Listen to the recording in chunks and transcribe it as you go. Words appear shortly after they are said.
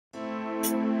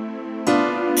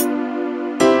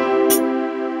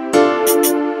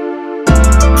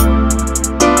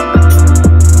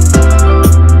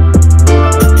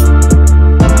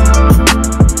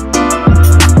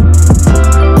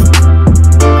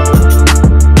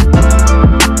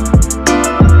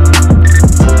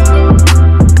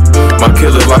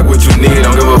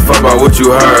fuck about what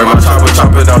you heard. My chopper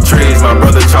chopping out trees, my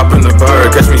brother chopping the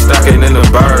bird. Catch me stacking in the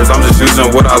birds, I'm just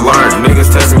using what I learned.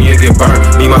 Niggas test me and get burnt,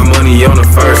 need my money on the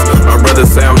first. My brother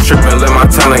say I'm tripping, let my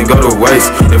talent go to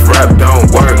waste. If rap don't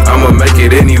work, I'ma make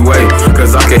it anyway.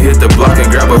 Cause I can hit the block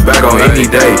and grab a bag on any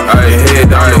day. And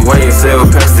head down the way and sell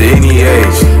past to any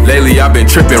age. Lately I've been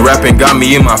tripping, rapping got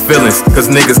me in my feelings. Cause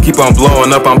niggas keep on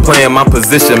blowing up, I'm playing my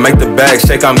position. Make the bag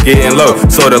shake, I'm getting low.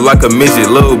 Sorta like a midget,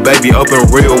 little baby open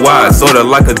real wide. Sorta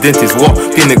like a dentist, walk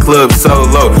in the club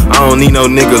solo. I don't need no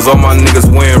niggas, all my niggas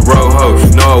wearing roho.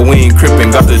 No, we ain't crippin',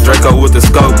 got the Draco with the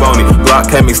scope on it. Block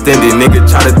came extended, nigga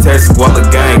try to test Squalor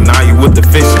gang. Now you with the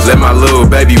fishes. Let my little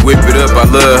baby whip it up, I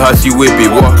love how she whip it.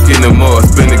 Walk in the mall,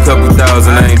 spend a couple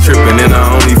thousand, I ain't trippin'. And I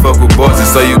only fuck with bosses,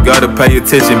 so you gotta pay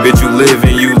attention. Bitch, you live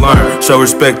and you learn. Show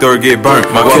respect or get burnt.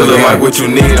 My killer like what you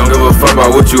need, don't give a fuck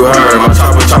about what you heard. My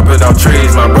chopper chopping out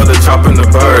trees, my brother chopping the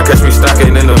bird. Catch me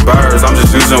stacking in the birds, I'm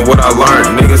just using what I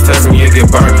learned. Niggas test me and get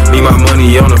burnt, need my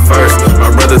money on the first.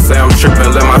 My brother say I'm tripping,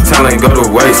 let my talent go to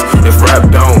waste. If rap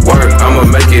don't work, I'ma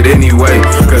make it anyway.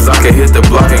 Cause I can hit the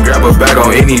block and grab a bag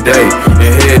on any day.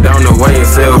 And head down the way and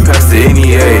sell past to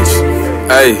any age.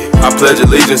 Ayy, I pledge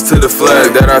allegiance to the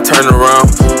flag that I turn around.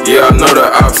 Yeah, I know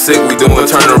the op sick, we doing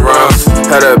turnarounds.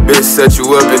 Had that bitch set you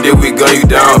up and then we gun you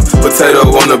down. Potato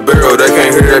on the barrel, they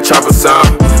can't hear that chopper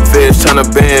sound. Feds tryna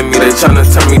ban me, they tryna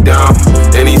turn me down.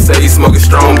 And he say he smoking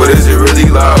strong, but is it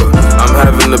really loud? I'm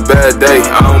having a bad day,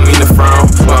 I don't mean to frown.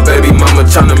 My baby mama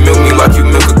tryna milk me like you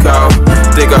milk a cow.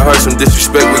 Think I heard some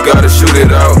disrespect, we gotta shoot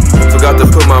it out. Forgot to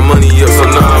put my money up, so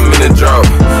now I'm in a drought.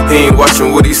 He ain't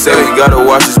watching what he say, he gotta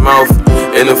watch his mouth.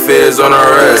 And the feds on our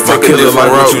ass, take a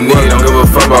different route. What you need, don't give a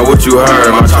fuck about what you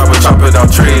heard. My chopper chopping out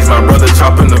trees, my brother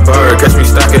chopping the bird. Catch me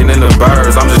stacking in the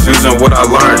birds, I'm just using what I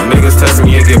learned. Niggas test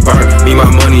me and get burnt, need my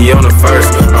money on the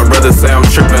first. My brother say I'm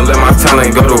tripping, let my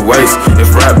talent go to waste.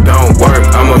 If rap don't work,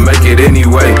 I'ma make it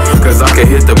anyway. Cause I can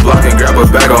hit the block and grab a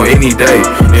bag on any day.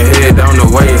 And head down the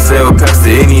way and sell past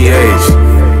to any age.